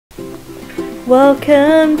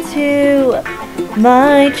Welcome to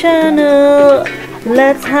my channel.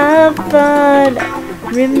 Let's have fun.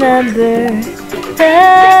 Remember,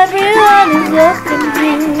 everyone is welcome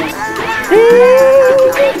here.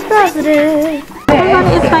 Be positive. Hey everyone,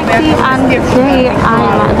 it's Megsy and today I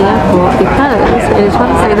am at the airport because it is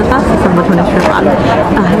Wednesday the 1st of December 2021 and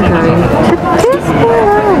I'm going to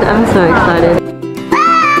Disneyland. I'm so excited.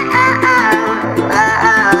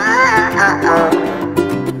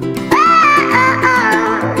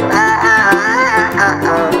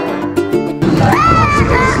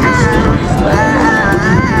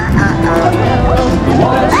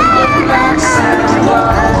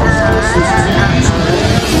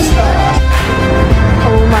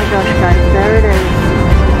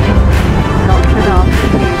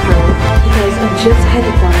 Just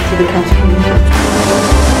headed down to the Catwalk.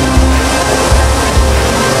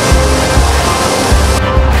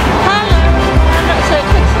 Hello! So it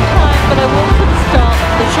took some time, but I walked to the start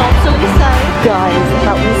of the Champs-Elysees. Guys,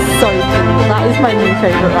 that was so cool. That is my new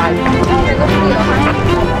favourite ride.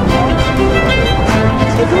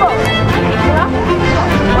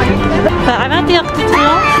 But I'm at the Arc de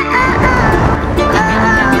Triomphe.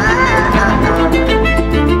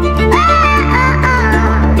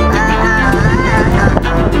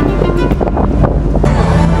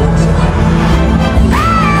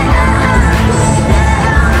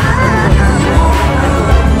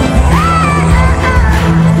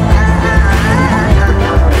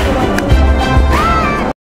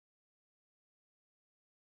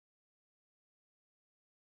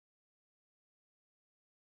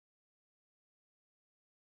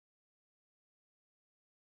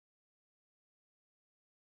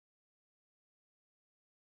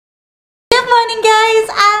 Good morning guys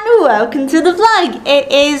and welcome to the vlog.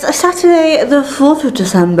 It is Saturday the 4th of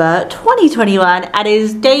December 2021 and it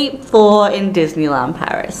is day 4 in Disneyland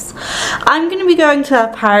Paris. I'm going to be going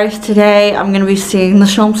to Paris today. I'm going to be seeing the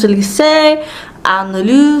Champs-Elysees and the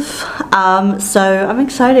Louvre, so I'm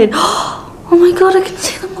excited. Oh my god, I can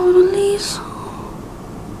see the Mona Lisa.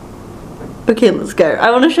 Okay, let's go.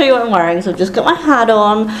 I want to show you what I'm wearing. So I've just got my hat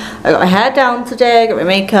on, I got my hair down today, I got my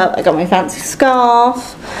makeup, I got my fancy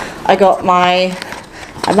scarf, I got my,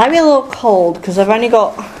 I might be a little cold because I've only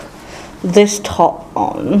got this top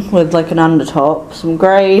on with like an undertop, some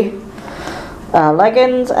grey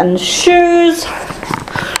leggings and shoes.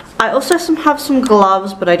 I also have some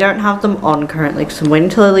gloves, but I don't have them on currently because I'm waiting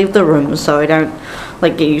till I leave the room so I don't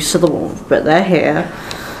like get used to the warmth, but they're here.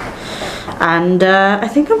 And I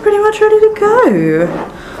think I'm pretty much ready to go.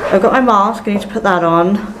 I've got my mask, I need to put that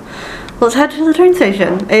on. Let's head to the train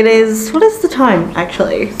station. It is, what is the time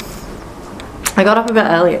actually? I got up a bit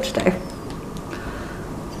earlier today.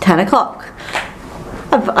 10 o'clock.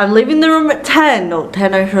 I'm leaving the room at 10 or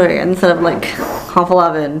 10:03 instead of like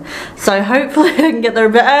 11:30. So hopefully I can get there a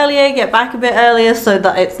bit earlier, get back a bit earlier so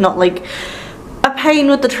that it's not like a pain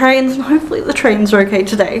with the trains, and hopefully the trains are okay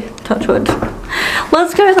today, touch wood.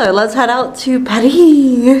 Let's go though, let's head out to Paris.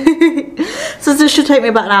 So this should take me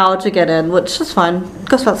about an hour to get in, which is fine. It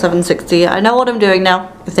costs about $7.60. I know what I'm doing now,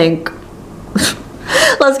 I think.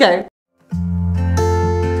 Let's go.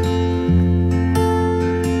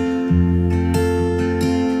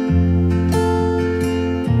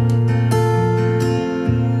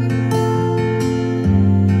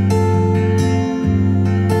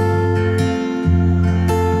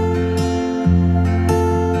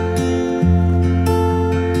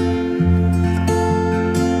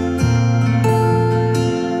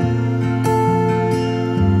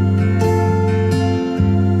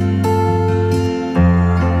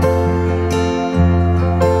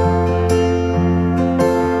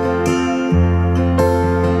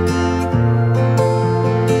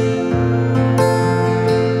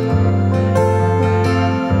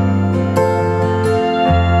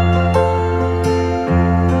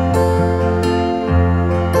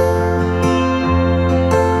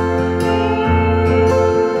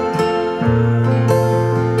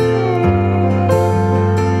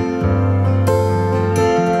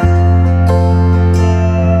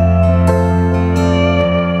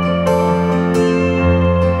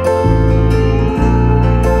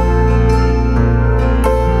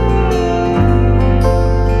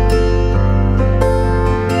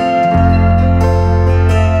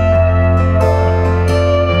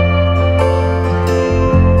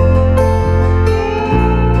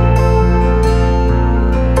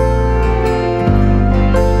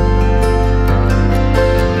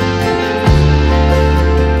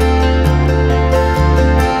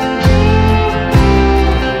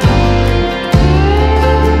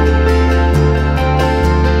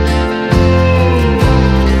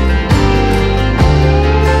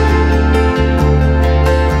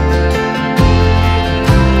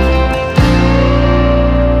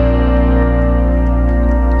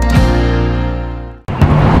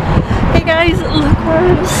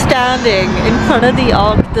 standing in front of the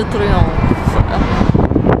Arc de Triomphe.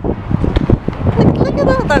 Look at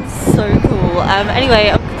that, that's so cool. Anyway,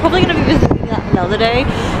 I'm probably going to be visiting that another day,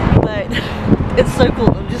 but it's so cool.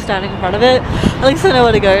 I'm just standing in front of it. At least I know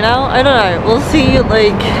where to go now. I don't know, we'll see.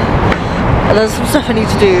 Like, there's some stuff I need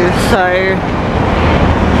to do, so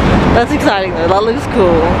that's exciting though. That looks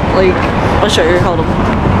cool. Like, I'll show you, hold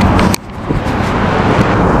on.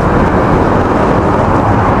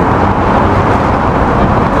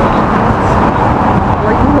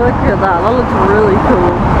 That looks really cool.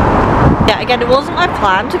 Yeah, again, it wasn't my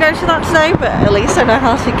plan to go to that today, but at least I know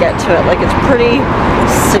how to get to it. Like, it's pretty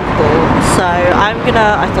simple. So I'm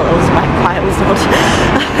gonna, I thought that was my pie, it was not.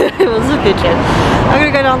 It was a pigeon. I'm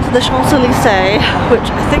gonna go down to the Champs-Elysees, which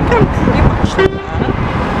I think I'm pretty much there,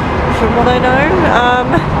 from what I know.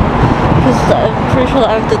 Because I'm pretty sure that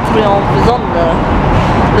Arc de Triomphe is on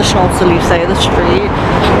the Champs-Elysees, the street,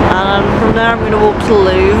 and from there I'm going to walk to the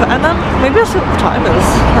Louvre, and then maybe I'll see what the time is.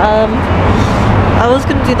 I was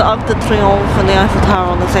going to do the Arc de Triomphe and the Eiffel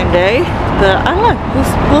Tower on the same day, but I don't know,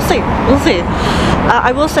 we'll see.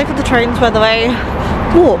 I will say for the trains, by the way,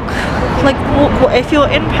 walk. Like, walk. If you're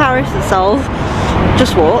in Paris itself,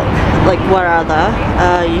 just walk, like wherever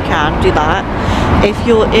you can, do that. If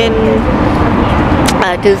you're in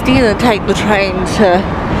Disney, then take the train to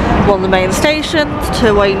one of the main stations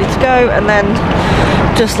to where you need to go, and then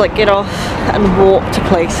just like get off and walk to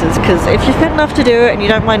places, because if you're fit enough to do it and you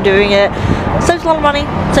don't mind doing it, it saves a lot of money,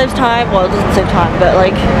 saves time. Well, it doesn't save time, but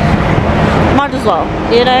like, might as well,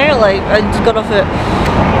 you know. Like, I just got off at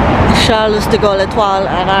Charles de Gaulle Etoile,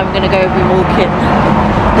 and I'm gonna go be walking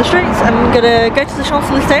the streets. I'm gonna go to the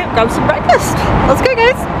Champs-Elysees and grab some breakfast. Let's go,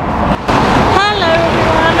 guys. Hello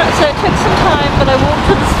everyone. So it took some time, but I walked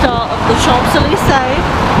to the start of the Champs-Elysees.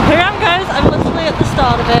 Here I am, guys. I'm literally at the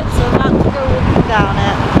start of it, so I'm about to go walking down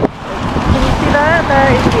it. Can you see there? There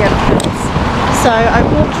is the entrance. So I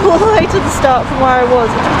walked all the way to the start from where I was,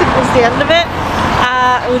 which I think was the end of it,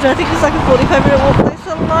 which I think is like a 45-minute walk based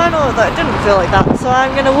online, or that it didn't feel like that. So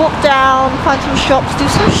I'm going to walk down, find some shops, do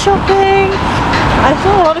some shopping. I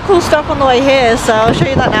saw a lot of cool stuff on the way here, so I'll show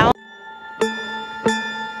you that now.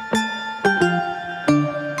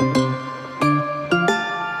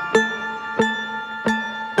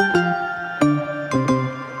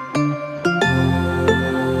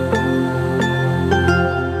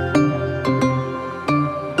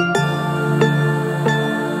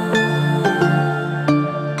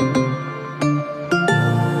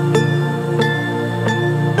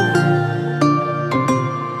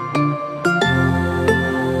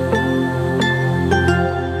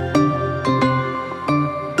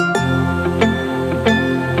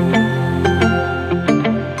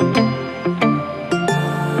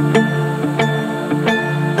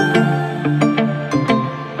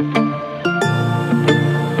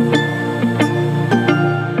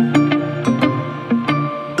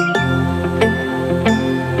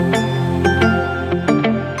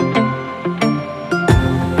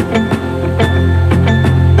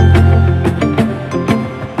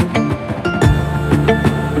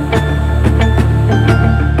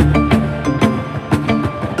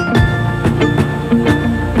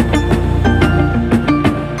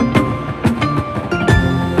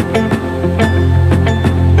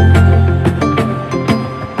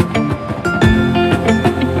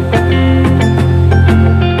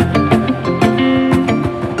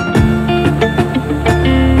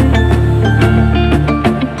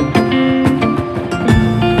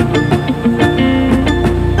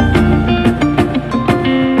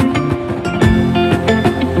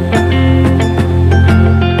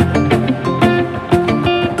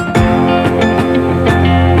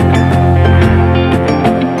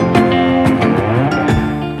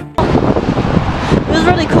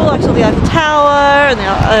 The Eiffel Tower,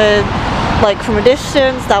 and like from a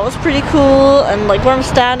distance, that was pretty cool. And like where I'm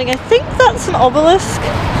standing, I think that's an obelisk,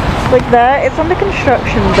 like there. It's under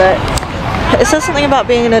construction, but it says something about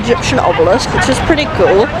being an Egyptian obelisk, which is pretty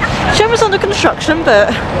cool. Shame it's under construction, but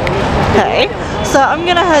hey. So I'm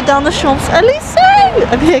gonna head down the Champs-Elysees.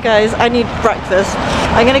 Okay guys, I need breakfast.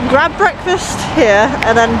 I'm gonna grab breakfast here,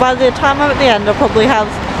 and then by the time I'm at the end, I'll probably have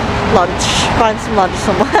lunch, find some lunch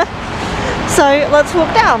somewhere. So let's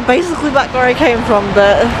walk down, basically back where I came from,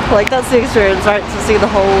 but like that's the experience, right, to see the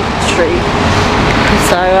whole street.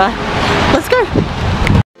 So let's go.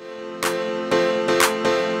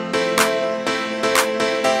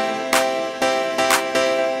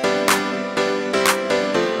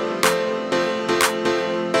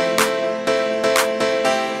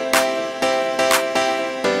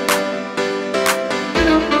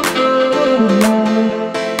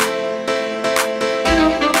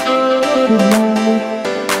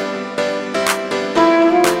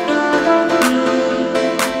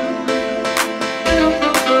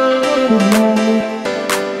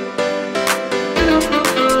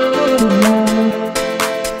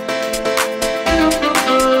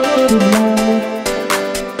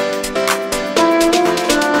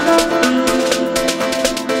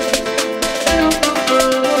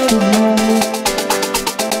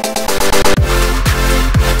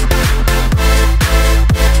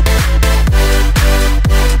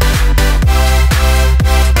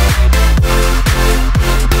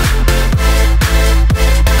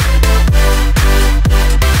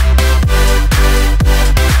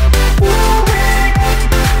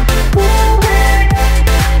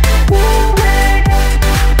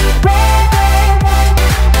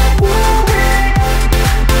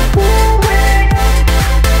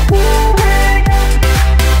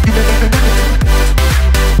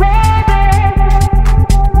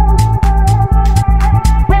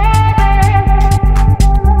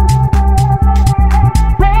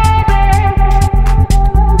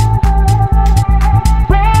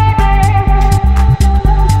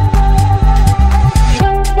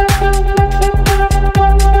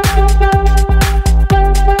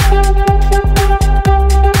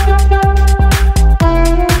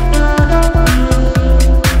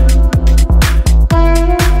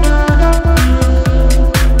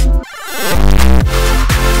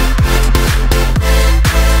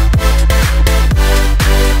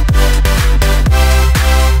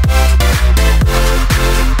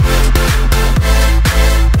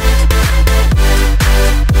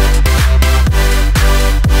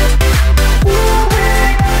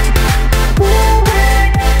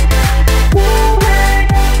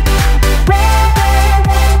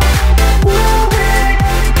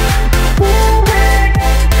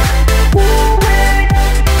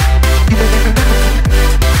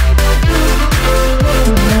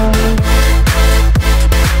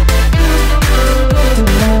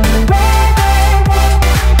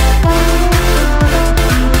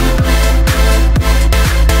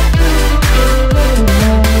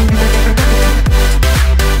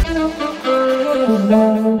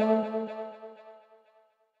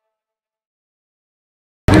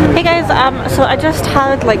 Hey guys, so I just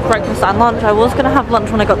had like breakfast and lunch. I was gonna have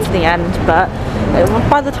lunch when I got to the end, but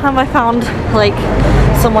by the time I found like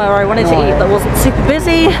somewhere I wanted to eat that wasn't super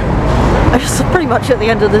busy, I was pretty much at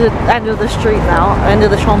the end of the street now, end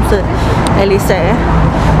of the Champs-Elysees.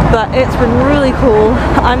 But it's been really cool.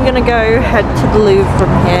 I'm gonna go head to the Louvre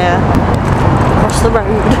from here, across the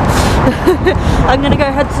road. I'm gonna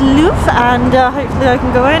go head to Louvre and hopefully I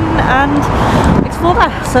can go in and explore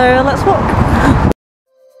there. So let's walk.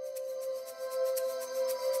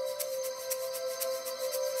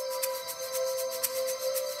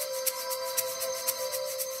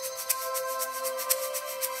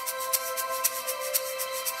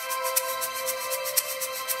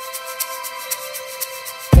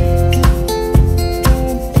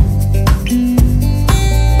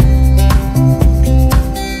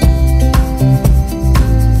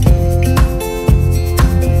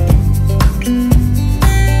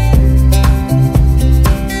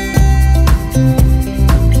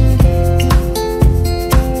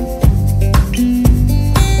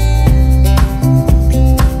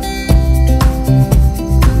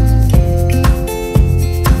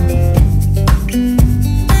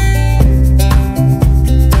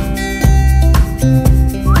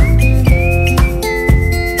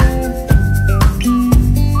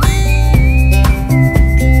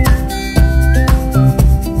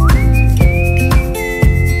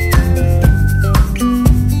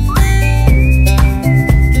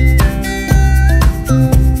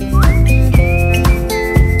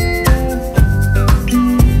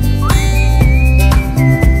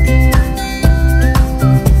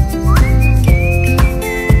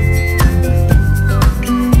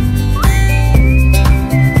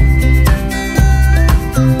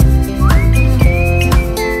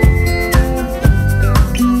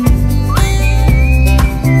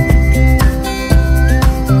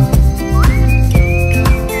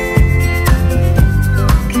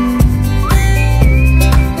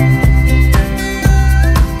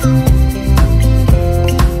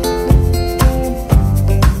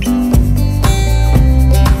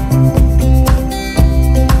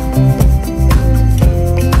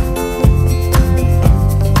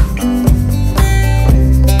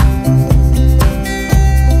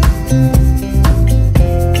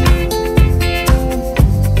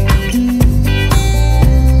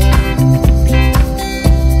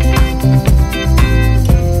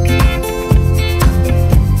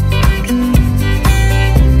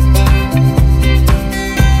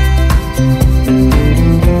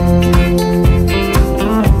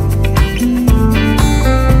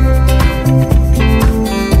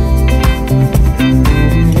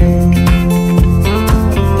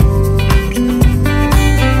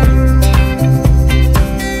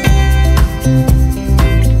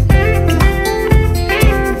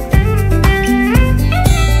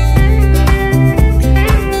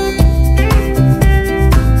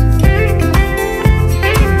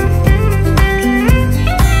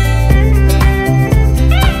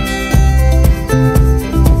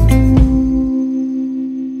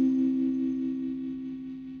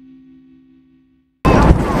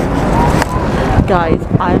 Guys,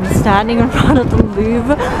 I'm standing in front of the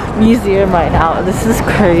Louvre Museum right now. This is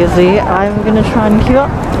crazy. I'm gonna try and queue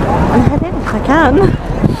up and head in if I can.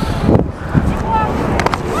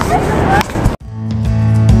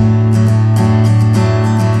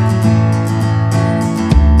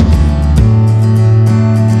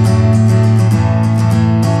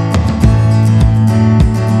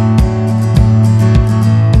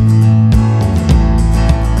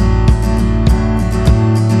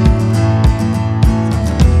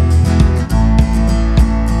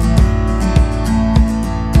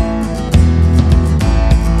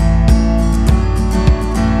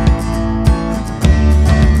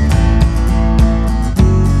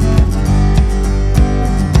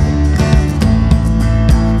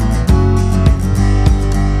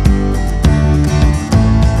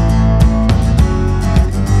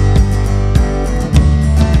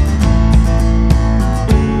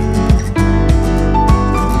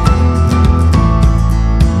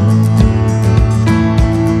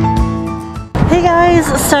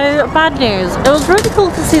 So bad news, it was really cool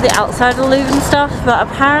to see the outside of the Louvre and stuff, but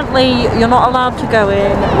apparently you're not allowed to go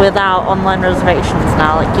in without online reservations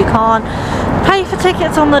now. Like, you can't pay for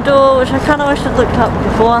tickets on the door, which I kind of wish I'd looked up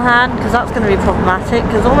beforehand, because that's going to be problematic,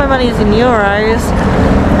 because all my money is in euros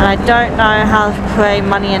and I don't know how to pay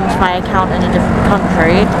money into my account in a different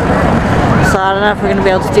country. So I don't know if we're going to be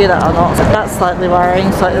able to do that or not. So that's slightly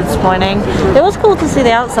worrying, slightly disappointing. It was cool to see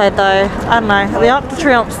the outside though. I don't know. The Arc de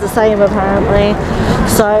Triomphe's the same apparently.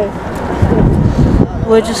 So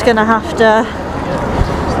we're just going to have to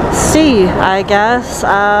see, I guess.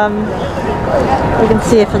 We can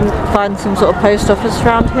see if I can find some sort of post office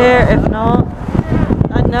around here. If not,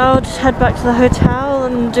 I know, just head back to the hotel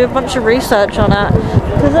and do a bunch of research on it,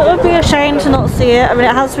 because it would be a shame to not see it. I mean,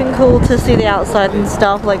 it has been cool to see the outside and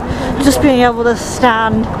stuff, like just being able to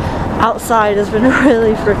stand outside has been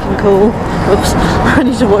really freaking cool. Oops, I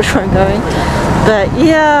need to watch where I'm going. But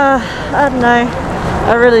yeah, I don't know,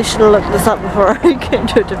 I really should have looked this up before I came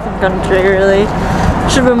to a different country, really.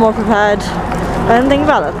 Should have been more prepared. I didn't think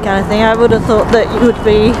about that kind of thing. I would have thought that you would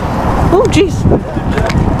be... Oh jeez,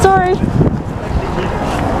 sorry.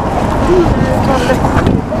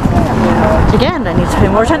 Again, I need to pay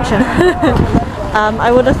more attention.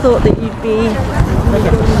 I would have thought that you'd be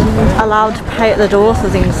allowed to pay at the door for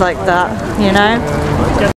things like that, you know?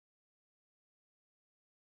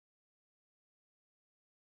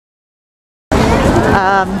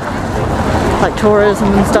 Like tourism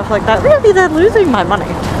and stuff like that. Really, they're losing my money.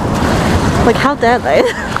 Like, how dare they?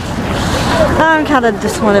 I'm kind of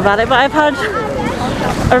disappointed about it, but I've had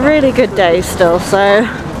a really good day still, so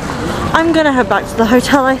I'm gonna head back to the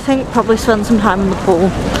hotel, I think, probably spend some time in the pool.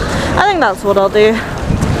 I think that's what I'll do.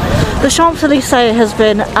 The Champs-Elysees has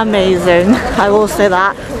been amazing, I will say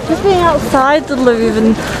that. Just being outside the Louvre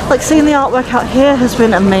and like seeing the artwork out here has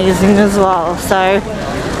been amazing as well, so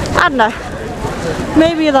I don't know.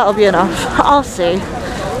 Maybe that'll be enough. I'll see.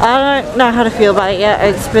 I don't know how to feel about it yet.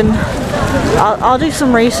 It's been... I'll do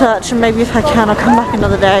some research and maybe if I can I'll come back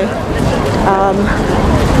another day.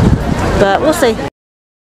 But we'll see.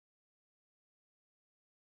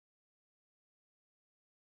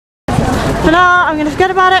 For now, I'm going to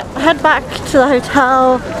forget about it, head back to the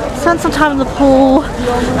hotel, spend some time in the pool,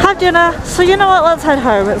 have dinner. So you know what, let's head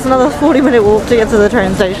home. It's another 40-minute walk to get to the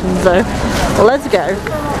train station, so let's go.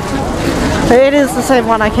 It is the same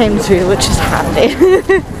one I came to, which is handy.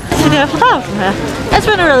 So yeah, from here. It's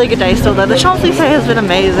been a really good day still though. The Champs-Elysees has been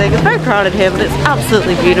amazing. It's very crowded here, but it's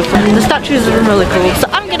absolutely beautiful. The statues have been really cool. So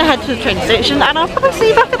I'm going to head to the train station and I'll probably see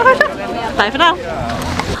you back at the hotel. Bye for now.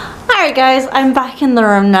 Alright guys, I'm back in the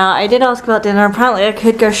room now. I did ask about dinner. Apparently I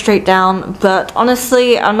could go straight down, but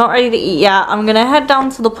honestly I'm not ready to eat yet. I'm going to head down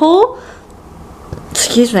to the pool.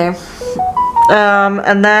 Excuse me.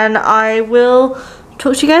 And then I will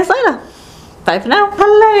talk to you guys later. Bye for now.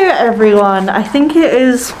 Hello everyone. I think it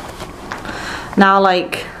is now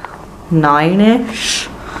like 9ish.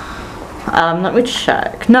 Let me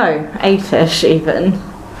check. No, 8ish even.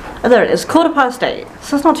 Oh, there it is. 8:15.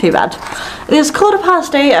 So it's not too bad. It is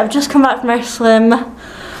 8:15. I've just come back from my swim.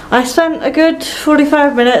 I spent a good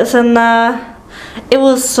 45 minutes in there. It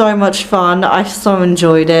was so much fun. I so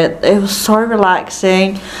enjoyed it. It was so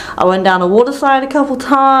relaxing. I went down a water slide a couple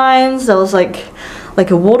times. There was like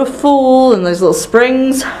a waterfall and those little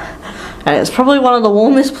springs, and it's probably one of the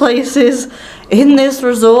warmest places in this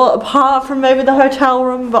resort apart from maybe the hotel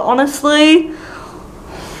room, but honestly,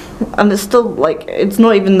 and it's still like, it's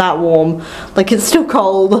not even that warm, like it's still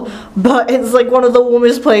cold, but it's like one of the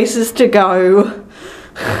warmest places to go.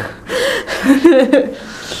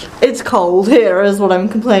 It's cold here is what I'm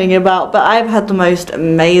complaining about, but I've had the most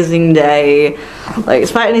amazing day. Like,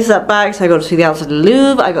 despite any setbacks, I got to see the outside of the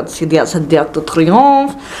Louvre, I got to see the outside of the Arc de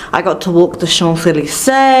Triomphe, I got to walk the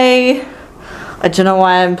Champs-Elysees. I don't know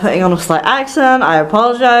why I'm putting on a slight accent, I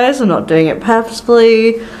apologise, I'm not doing it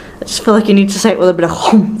purposefully. I just feel like you need to say it with a bit of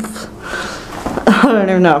humph. I don't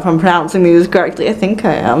even know if I'm pronouncing these correctly, I think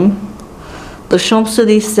I am. The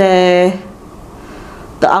Champs-Elysees,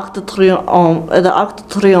 the Arc de Triomphe,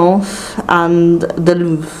 and the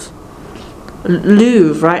Louvre.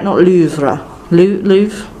 Louvre, right? Not Louvre.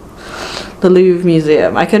 Louvre? The Louvre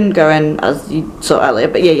Museum. I couldn't go in as you saw earlier,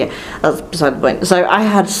 but yeah, that's beside the point. So I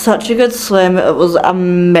had such a good swim, it was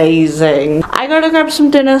amazing. I gotta grab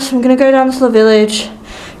some dinner, so I'm gonna go down to the village,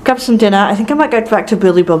 grab some dinner. I think I might go back to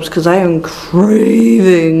Billy Bob's because I am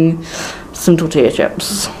craving some tortilla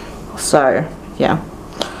chips. So, yeah.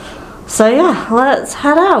 So yeah, let's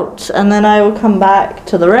head out and then I will come back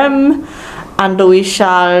to the room and we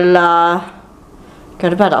shall go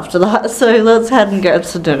to bed after that. So let's head and get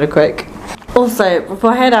to dinner quick. Also,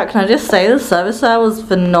 before I head out, can I just say the service there was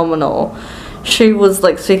phenomenal. She was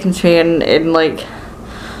like speaking to me in like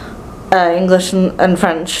English and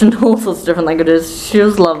French and all sorts of different languages. She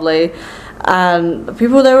was lovely and the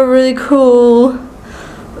people there were really cool.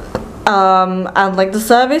 And like the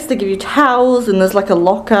service, they give you towels and there's like a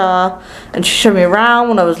locker, and she showed me around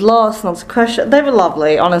when I was lost and asked questions. They were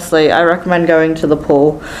lovely, honestly. I recommend going to the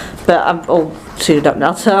pool, but I'm all suited up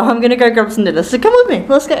now, so I'm gonna go grab some dinner. So come with me,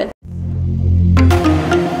 let's go.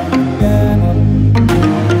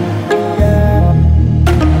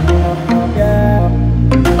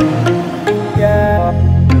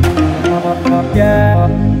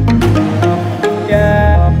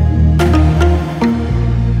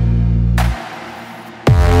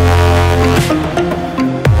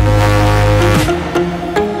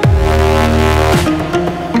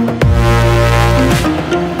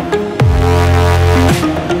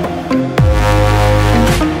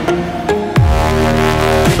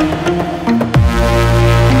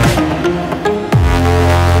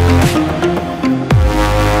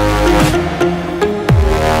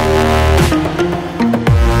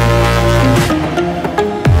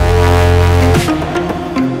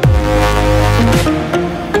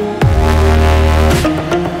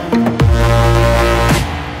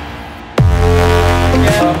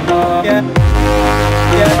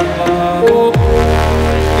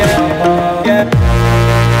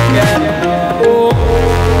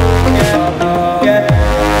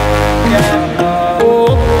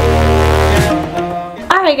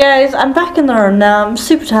 guys, I'm back in the room now. I'm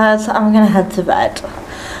super tired, so I'm gonna head to bed.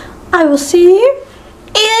 I will see you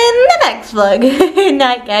in the next vlog. Good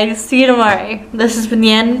night, guys. See you tomorrow. This has been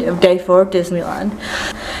the end of day 4 of Disneyland.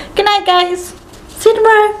 Good night, guys. See you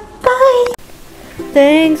tomorrow. Bye.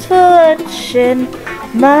 Thanks for watching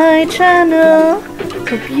my channel.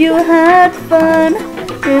 Hope you had fun.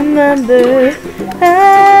 Remember,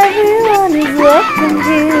 everyone is welcome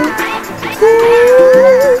here. Be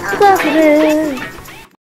positive.